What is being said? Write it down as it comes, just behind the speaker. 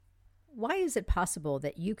Why is it possible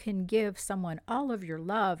that you can give someone all of your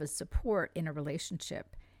love and support in a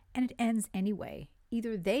relationship and it ends anyway?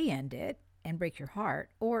 Either they end it and break your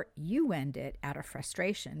heart, or you end it out of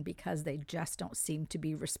frustration because they just don't seem to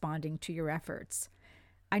be responding to your efforts.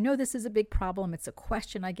 I know this is a big problem. It's a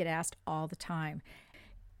question I get asked all the time.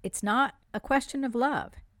 It's not a question of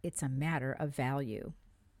love. It's a matter of value.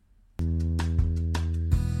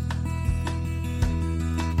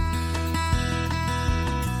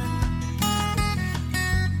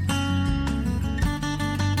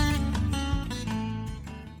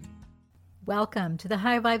 Welcome to the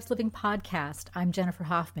High Vibes Living Podcast. I'm Jennifer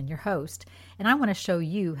Hoffman, your host, and I want to show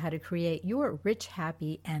you how to create your rich,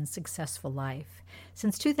 happy, and successful life.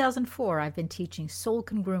 Since 2004, I've been teaching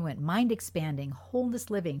soul-congruent, mind-expanding, wholeness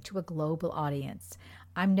living to a global audience.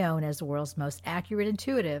 I'm known as the world's most accurate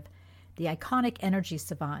intuitive, the iconic energy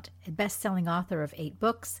savant, a best-selling author of 8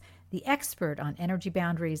 books, the expert on energy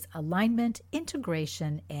boundaries, alignment,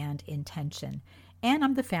 integration, and intention. And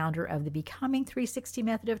I'm the founder of the Becoming 360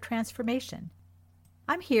 Method of Transformation.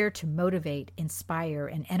 I'm here to motivate, inspire,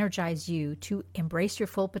 and energize you to embrace your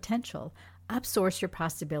full potential, upsource your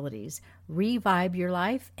possibilities, revibe your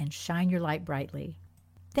life, and shine your light brightly.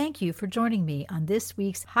 Thank you for joining me on this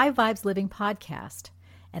week's High Vibes Living Podcast,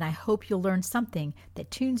 and I hope you'll learn something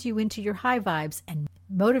that tunes you into your high vibes and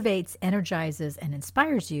motivates, energizes, and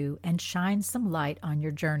inspires you and shines some light on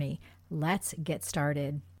your journey. Let's get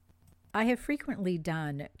started. I have frequently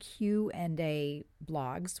done Q&A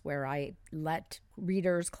blogs where I let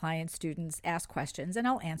readers, clients, students ask questions, and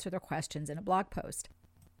I'll answer their questions in a blog post.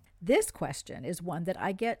 This question is one that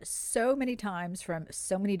I get so many times from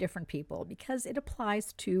so many different people because it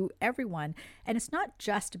applies to everyone, and it's not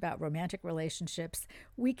just about romantic relationships.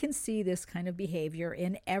 We can see this kind of behavior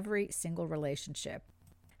in every single relationship.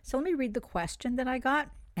 So let me read the question that I got,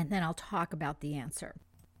 and then I'll talk about the answer.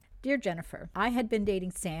 Dear Jennifer, I had been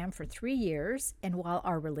dating Sam for 3 years, and while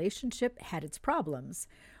our relationship had its problems,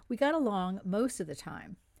 we got along most of the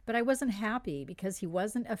time. But I wasn't happy because he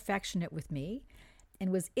wasn't affectionate with me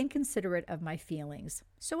and was inconsiderate of my feelings,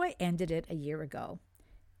 so I ended it a year ago.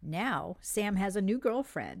 Now, Sam has a new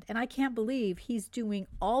girlfriend, and I can't believe he's doing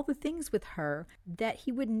all the things with her that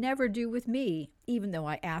he would never do with me, even though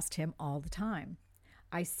I asked him all the time.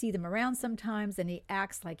 I see them around sometimes and he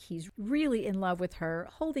acts like he's really in love with her,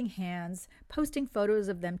 holding hands, posting photos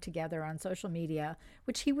of them together on social media,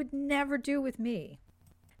 which he would never do with me.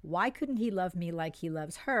 Why couldn't he love me like he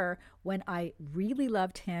loves her when I really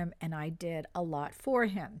loved him and I did a lot for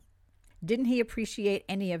him? Didn't he appreciate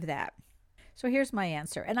any of that? So here's my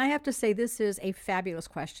answer. And I have to say this is a fabulous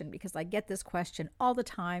question because I get this question all the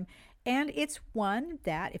time. And it's one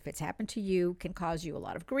that, if it's happened to you, can cause you a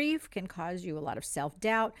lot of grief, can cause you a lot of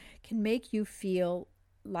self-doubt, can make you feel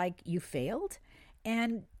like you failed.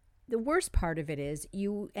 And the worst part of it is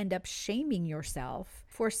you end up shaming yourself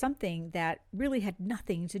for something that really had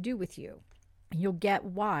nothing to do with you. And you'll get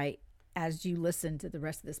why as you listen to the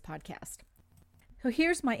rest of this podcast. So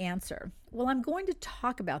here's my answer. Well, I'm going to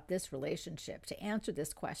talk about this relationship to answer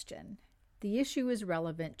this question. The issue is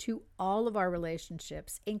relevant to all of our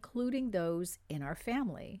relationships, including those in our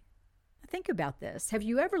family. Think about this. Have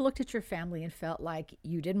you ever looked at your family and felt like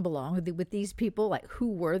you didn't belong with these people? Like,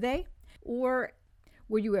 who were they? Or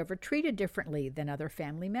were you ever treated differently than other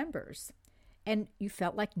family members? And you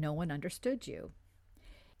felt like no one understood you?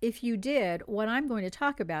 If you did, what I'm going to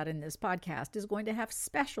talk about in this podcast is going to have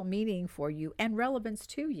special meaning for you and relevance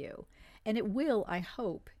to you. And it will, I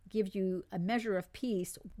hope, give you a measure of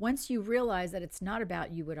peace once you realize that it's not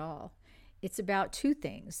about you at all. It's about 2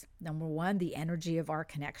 things. Number 1, the energy of our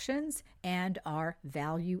connections and our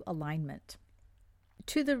value alignment.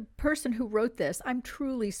 To the person who wrote this, I'm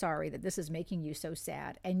truly sorry that this is making you so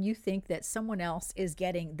sad and you think that someone else is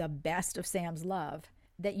getting the best of Sam's love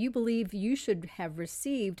that you believe you should have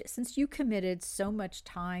received since you committed so much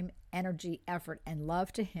time, energy, effort, and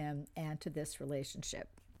love to him and to this relationship.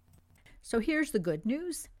 So here's the good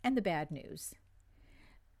news and the bad news.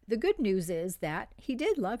 The good news is that he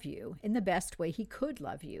did love you in the best way he could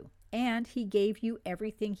love you, and he gave you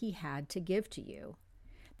everything he had to give to you.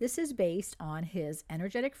 This is based on his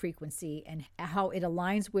energetic frequency and how it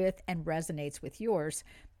aligns with and resonates with yours,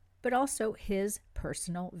 but also his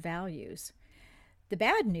personal values. The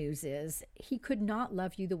bad news is he could not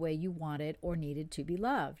love you the way you wanted or needed to be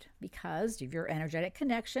loved because of your energetic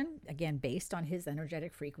connection, again, based on his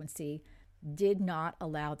energetic frequency, did not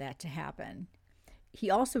allow that to happen. He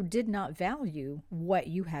also did not value what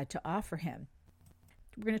you had to offer him.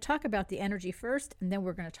 We're going to talk about the energy first, and then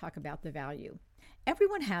we're going to talk about the value.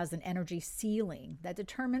 Everyone has an energy ceiling that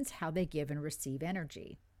determines how they give and receive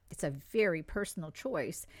energy. It's a very personal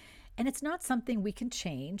choice. And it's not something we can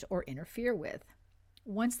change or interfere with.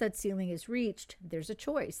 Once that ceiling is reached, there's a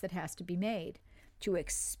choice that has to be made to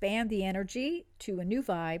expand the energy to a new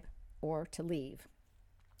vibe or to leave.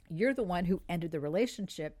 You're the one who ended the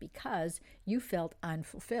relationship because you felt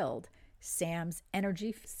unfulfilled. Sam's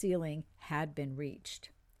energy ceiling had been reached.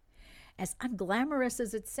 As unglamorous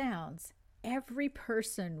as it sounds, every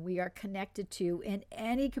person we are connected to in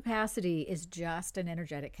any capacity is just an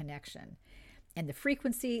energetic connection. And the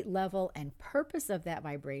frequency, level, and purpose of that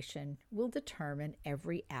vibration will determine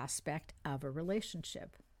every aspect of a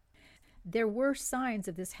relationship. There were signs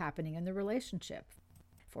of this happening in the relationship.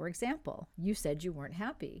 For example, you said you weren't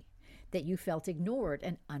happy, that you felt ignored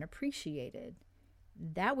and unappreciated.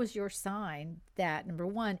 That was your sign that, number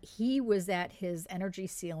one, he was at his energy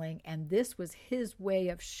ceiling, and this was his way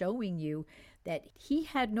of showing you that he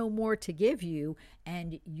had no more to give you,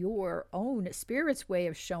 and your own spirit's way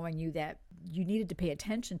of showing you that you needed to pay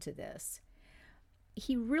attention to this.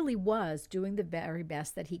 He really was doing the very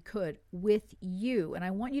best that he could with you. And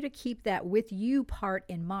I want you to keep that with you part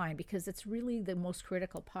in mind, because it's really the most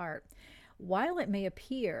critical part. While it may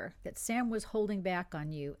appear that Sam was holding back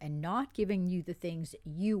on you and not giving you the things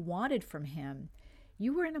you wanted from him,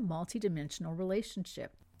 you were in a multidimensional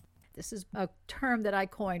relationship. This is a term that I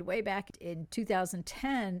coined way back in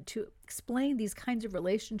 2010 to explain these kinds of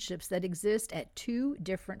relationships that exist at two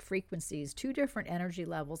different frequencies, two different energy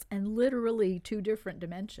levels, and literally two different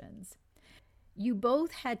dimensions. You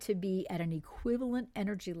both had to be at an equivalent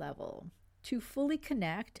energy level to fully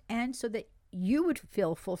connect, and so that you would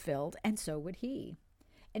feel fulfilled, and so would he.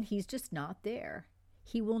 And he's just not there.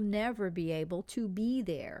 He will never be able to be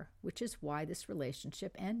there, which is why this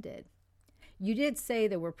relationship ended. You did say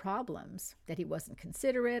there were problems, that he wasn't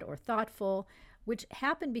considerate or thoughtful, which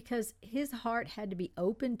happened because his heart had to be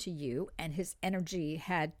open to you and his energy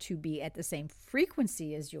had to be at the same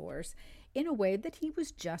frequency as yours in a way that he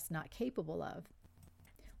was just not capable of.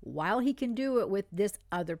 While he can do it with this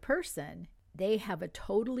other person, they have a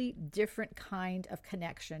totally different kind of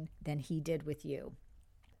connection than he did with you.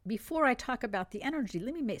 Before I talk about the energy,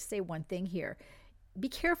 let me say one thing here. Be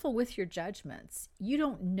careful with your judgments. You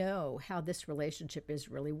don't know how this relationship is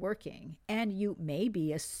really working, and you may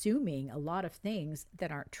be assuming a lot of things that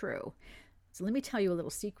aren't true. So let me tell you a little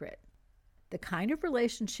secret. The kind of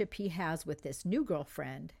relationship he has with this new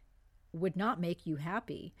girlfriend would not make you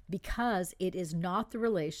happy because it is not the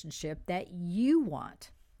relationship that you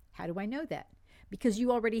want. How do I know that? Because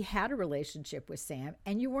you already had a relationship with Sam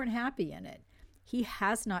and you weren't happy in it. He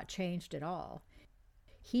has not changed at all.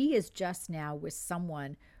 He is just now with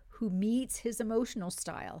someone who meets his emotional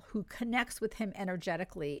style, who connects with him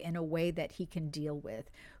energetically in a way that he can deal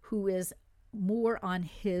with, who is more on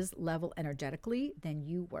his level energetically than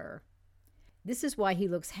you were. This is why he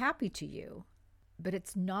looks happy to you, but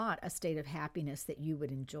it's not a state of happiness that you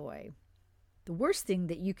would enjoy. The worst thing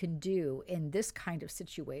that you can do in this kind of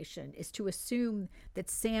situation is to assume that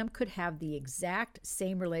Sam could have the exact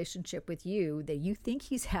same relationship with you that you think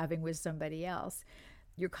he's having with somebody else.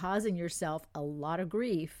 You're causing yourself a lot of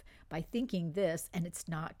grief by thinking this, and it's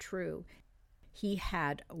not true. He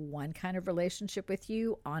had one kind of relationship with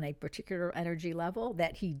you on a particular energy level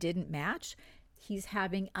that he didn't match. He's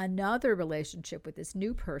having another relationship with this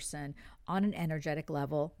new person on an energetic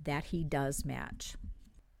level that he does match.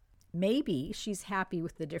 Maybe she's happy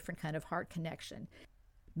with the different kind of heart connection.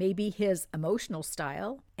 Maybe his emotional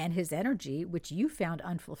style and his energy, which you found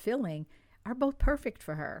unfulfilling, are both perfect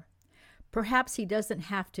for her. Perhaps he doesn't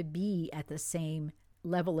have to be at the same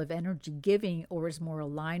level of energy giving or is more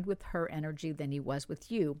aligned with her energy than he was with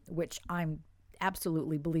you, which I'm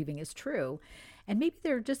absolutely believing is true. And maybe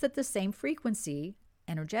they're just at the same frequency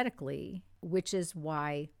energetically, which is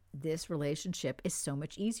why this relationship is so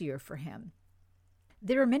much easier for him.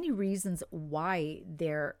 There are many reasons why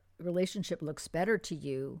their relationship looks better to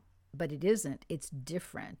you, but it isn't. It's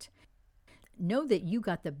different. Know that you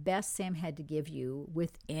got the best Sam had to give you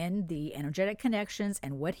within the energetic connections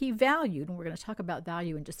and what he valued. And we're going to talk about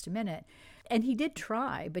value in just a minute. And he did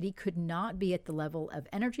try, but he could not be at the level of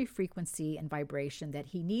energy, frequency, and vibration that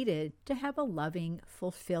he needed to have a loving,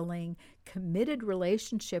 fulfilling, committed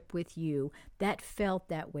relationship with you that felt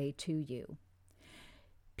that way to you.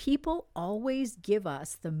 People always give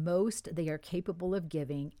us the most they are capable of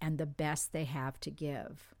giving and the best they have to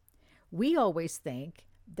give. We always think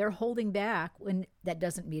they're holding back when that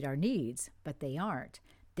doesn't meet our needs, but they aren't.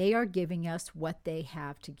 They are giving us what they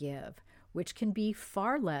have to give, which can be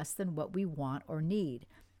far less than what we want or need.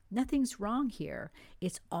 Nothing's wrong here.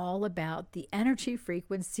 It's all about the energy,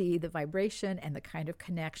 frequency, the vibration, and the kind of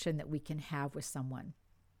connection that we can have with someone.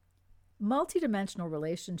 Multidimensional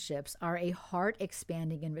relationships are a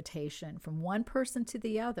heart-expanding invitation from one person to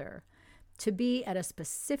the other to be at a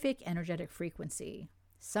specific energetic frequency.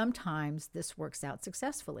 Sometimes this works out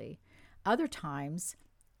successfully. Other times,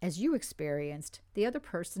 as you experienced, the other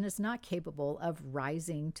person is not capable of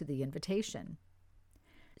rising to the invitation.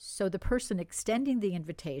 So the person extending the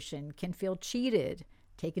invitation can feel cheated,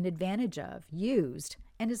 taken advantage of, used,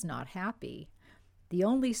 and is not happy. The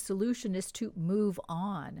only solution is to move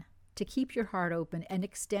on, to keep your heart open and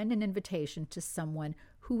extend an invitation to someone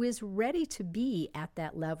who is ready to be at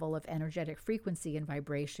that level of energetic frequency and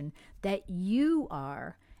vibration that you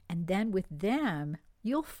are. And then with them,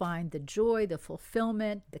 you'll find the joy, the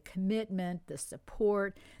fulfillment, the commitment, the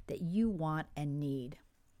support that you want and need.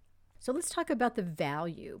 So let's talk about the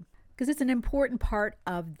value, because it's an important part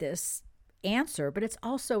of this answer, but it's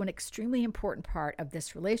also an extremely important part of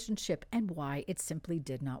this relationship and why it simply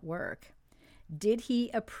did not work. Did he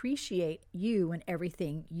appreciate you and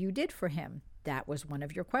everything you did for him? That was one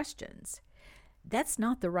of your questions. That's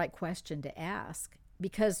not the right question to ask,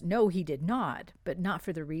 because no, he did not, but not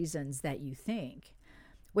for the reasons that you think.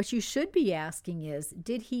 What you should be asking is,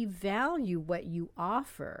 did he value what you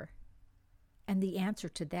offer? And the answer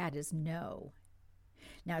to that is no.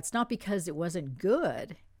 Now, it's not because it wasn't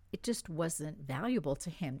good. It just wasn't valuable to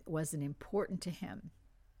him. It wasn't important to him.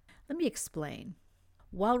 Let me explain.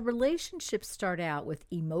 While relationships start out with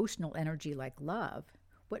emotional energy like love,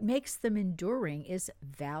 what makes them enduring is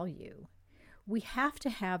value. We have to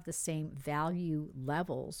have the same value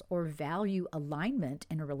levels or value alignment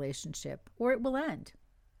in a relationship, or it will end.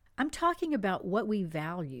 I'm talking about what we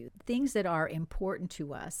value, things that are important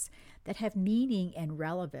to us, that have meaning and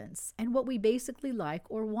relevance, and what we basically like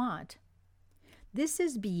or want. This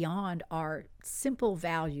is beyond our simple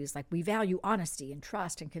values, like we value honesty and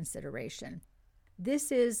trust and consideration.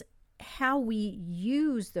 This is how we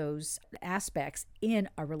use those aspects in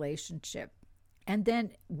a relationship. And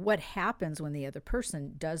then what happens when the other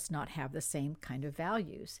person does not have the same kind of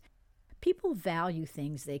values. People value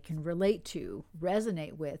things they can relate to,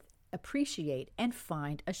 resonate with, appreciate, and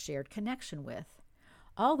find a shared connection with.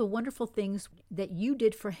 All the wonderful things that you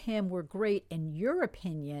did for him were great in your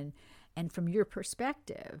opinion and from your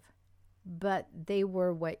perspective, but they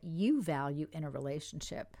were what you value in a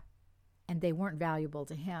relationship, and they weren't valuable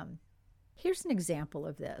to him. Here's an example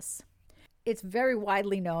of this. It's very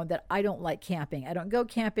widely known that I don't like camping. I don't go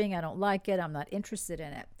camping. I don't like it. I'm not interested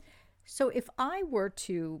in it. So if I were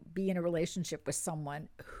to be in a relationship with someone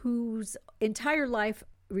whose entire life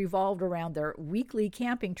revolved around their weekly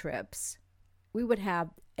camping trips, we would have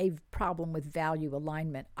a problem with value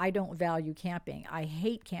alignment. I don't value camping. I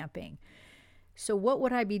hate camping. So what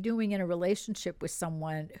would I be doing in a relationship with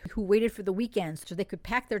someone who waited for the weekends so they could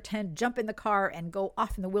pack their tent, jump in the car, and go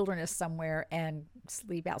off in the wilderness somewhere and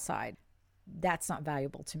sleep outside? That's not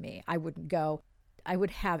valuable to me. I wouldn't go. I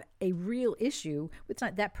would have a real issue with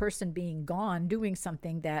that person being gone doing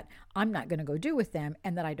something that I'm not going to go do with them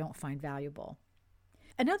and that I don't find valuable.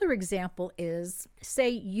 Another example is, say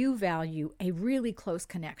you value a really close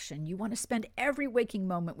connection. You want to spend every waking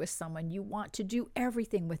moment with someone. You want to do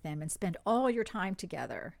everything with them and spend all your time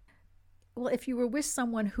together. Well, if you were with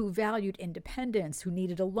someone who valued independence, who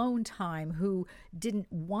needed alone time, who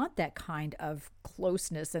didn't want that kind of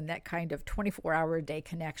closeness and that kind of 24-hour-a-day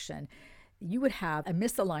connection, you would have a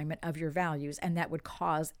misalignment of your values, and that would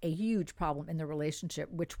cause a huge problem in the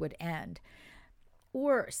relationship, which would end.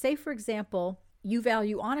 Or say, for example, you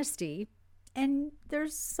value honesty, and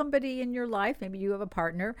there's somebody in your life, maybe you have a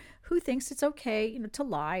partner, who thinks it's okay, to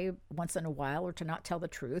lie once in a while, or to not tell the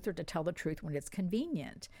truth, or to tell the truth when it's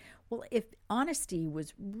convenient. Well, if honesty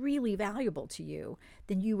was really valuable to you,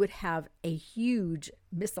 then you would have a huge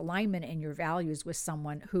misalignment in your values with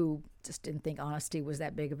someone who just didn't think honesty was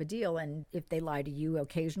that big of a deal. And if they lie to you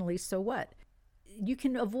occasionally, so what? You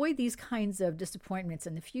can avoid these kinds of disappointments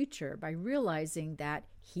in the future by realizing that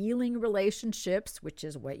healing relationships, which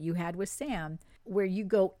is what you had with Sam, where you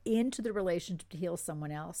go into the relationship to heal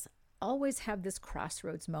someone else, always have this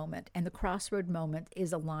crossroads moment. And the crossroad moment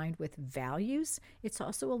is aligned with values. It's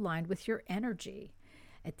also aligned with your energy.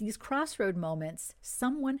 At these crossroad moments,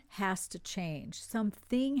 someone has to change.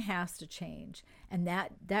 Something has to change. And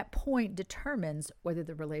that point determines whether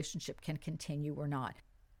the relationship can continue or not.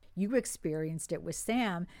 You experienced it with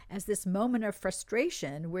Sam as this moment of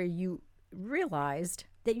frustration where you realized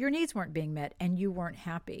that your needs weren't being met and you weren't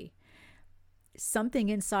happy. Something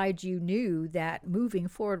inside you knew that moving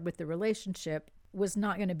forward with the relationship was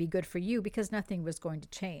not going to be good for you because nothing was going to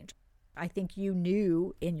change. I think you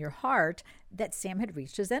knew in your heart that Sam had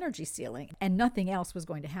reached his energy ceiling and nothing else was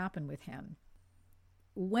going to happen with him.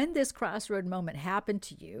 When this crossroad moment happened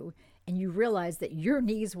to you and you realize that your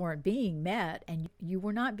needs weren't being met and you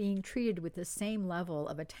were not being treated with the same level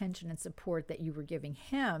of attention and support that you were giving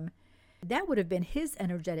him, that would have been his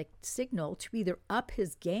energetic signal to either up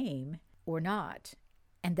his game or not.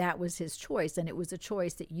 And that was his choice. And it was a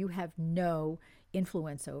choice that you have no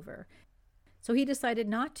influence over. So he decided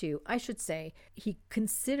not to. I should say he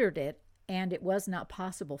considered it, and it was not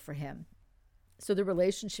possible for him. So the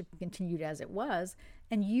relationship continued as it was,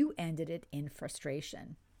 and you ended it in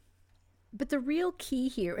frustration. But the real key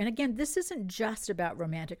here, and again, this isn't just about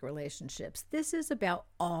romantic relationships. This is about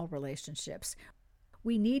all relationships.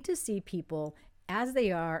 We need to see people as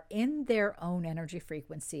they are in their own energy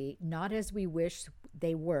frequency, not as we wish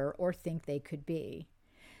they were or think they could be.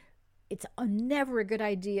 It's never a good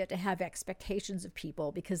idea to have expectations of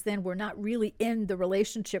people, because then we're not really in the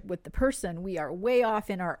relationship with the person. We are way off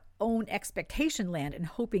in our own expectation land and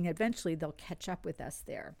hoping eventually they'll catch up with us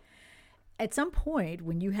there. At some point,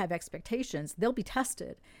 when you have expectations, they'll be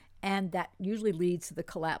tested. And that usually leads to the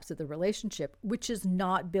collapse of the relationship, which is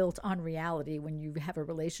not built on reality. When you have a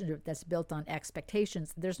relationship that's built on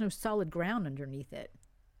expectations, there's no solid ground underneath it.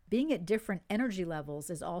 Being at different energy levels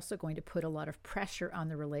is also going to put a lot of pressure on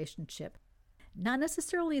the relationship. Not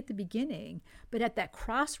necessarily at the beginning, but at that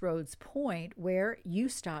crossroads point where you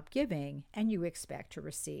stop giving and you expect to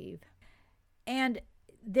receive. And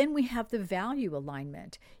then we have the value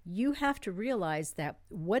alignment. You have to realize that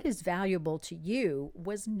what is valuable to you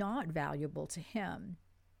was not valuable to him.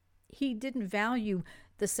 He didn't value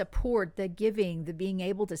the support, the giving, the being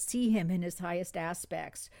able to see him in his highest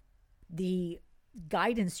aspects, the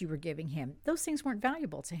guidance you were giving him. Those things weren't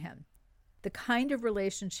valuable to him. The kind of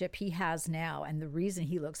relationship he has now, and the reason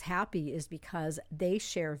he looks happy, is because they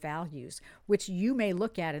share values, which you may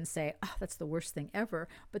look at and say, oh, that's the worst thing ever,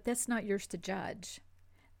 but that's not yours to judge.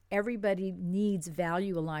 Everybody needs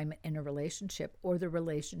value alignment in a relationship, or the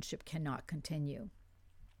relationship cannot continue.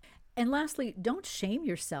 And lastly, don't shame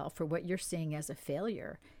yourself for what you're seeing as a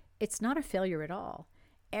failure. It's not a failure at all.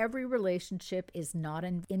 Every relationship is not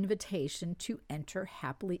an invitation to enter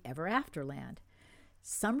happily ever after land.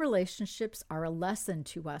 Some relationships are a lesson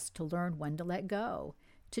to us to learn when to let go,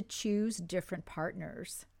 to choose different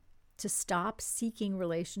partners, to stop seeking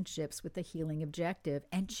relationships with a healing objective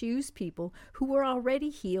and choose people who are already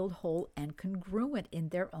healed, whole, and congruent in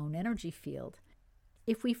their own energy field.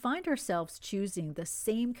 If we find ourselves choosing the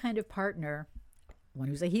same kind of partner, one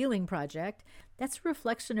who's a healing project, that's a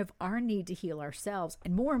reflection of our need to heal ourselves,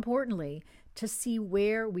 and more importantly, to see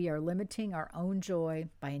where we are limiting our own joy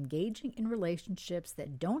by engaging in relationships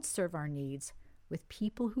that don't serve our needs with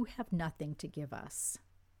people who have nothing to give us.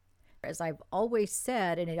 As I've always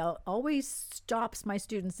said, and it always stops my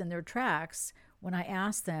students in their tracks when I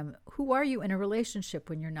ask them, who are you in a relationship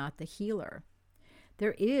when you're not the healer?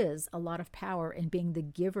 There is a lot of power in being the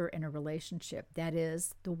giver in a relationship. That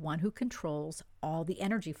is, the one who controls all the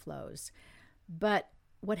energy flows. But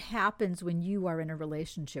what happens when you are in a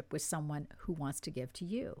relationship with someone who wants to give to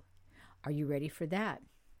you? Are you ready for that?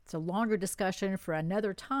 It's a longer discussion for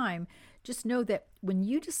another time. Just know that when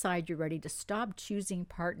you decide you're ready to stop choosing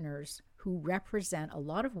partners who represent a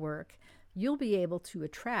lot of work, you'll be able to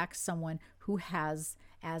attract someone who has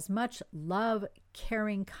as much love,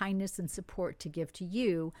 caring, kindness, and support to give to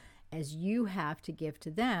you as you have to give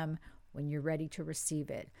to them when you're ready to receive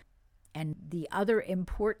it. And the other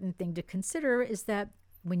important thing to consider is that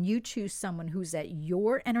when you choose someone who's at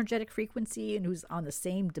your energetic frequency and who's on the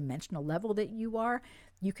same dimensional level that you are,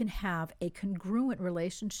 you can have a congruent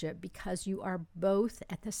relationship because you are both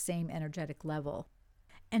at the same energetic level.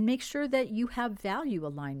 And make sure that you have value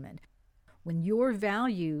alignment. When your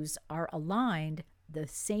values are aligned, the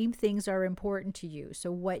same things are important to you.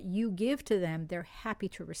 So what you give to them, they're happy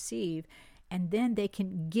to receive. And then they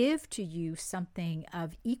can give to you something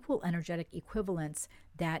of equal energetic equivalence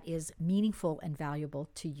that is meaningful and valuable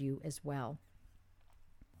to you as well.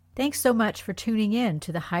 Thanks so much for tuning in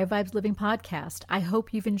to the High Vibes Living Podcast. I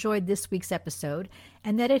hope you've enjoyed this week's episode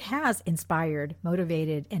and that it has inspired,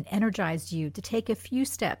 motivated, and energized you to take a few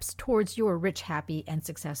steps towards your rich, happy, and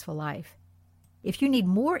successful life. If you need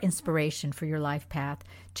more inspiration for your life path,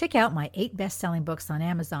 check out my 8 best-selling books on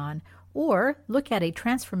Amazon, or look at a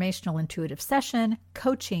transformational intuitive session,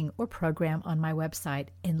 coaching, or program on my website,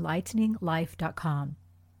 enlighteninglife.com.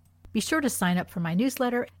 Be sure to sign up for my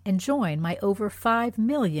newsletter and join my over 5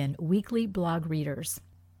 million weekly blog readers.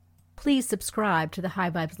 Please subscribe to the High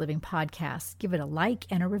Vibes Living Podcast. Give it a like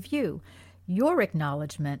and a review. Your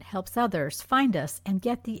acknowledgement helps others find us and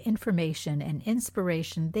get the information and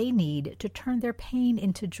inspiration they need to turn their pain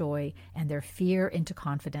into joy and their fear into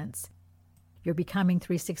confidence. Your Becoming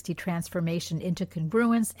 360 transformation into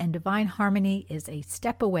congruence and divine harmony is a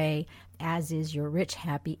step away, as is your rich,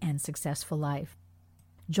 happy, and successful life.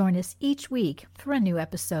 Join us each week for a new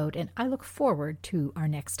episode, and I look forward to our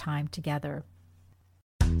next time together.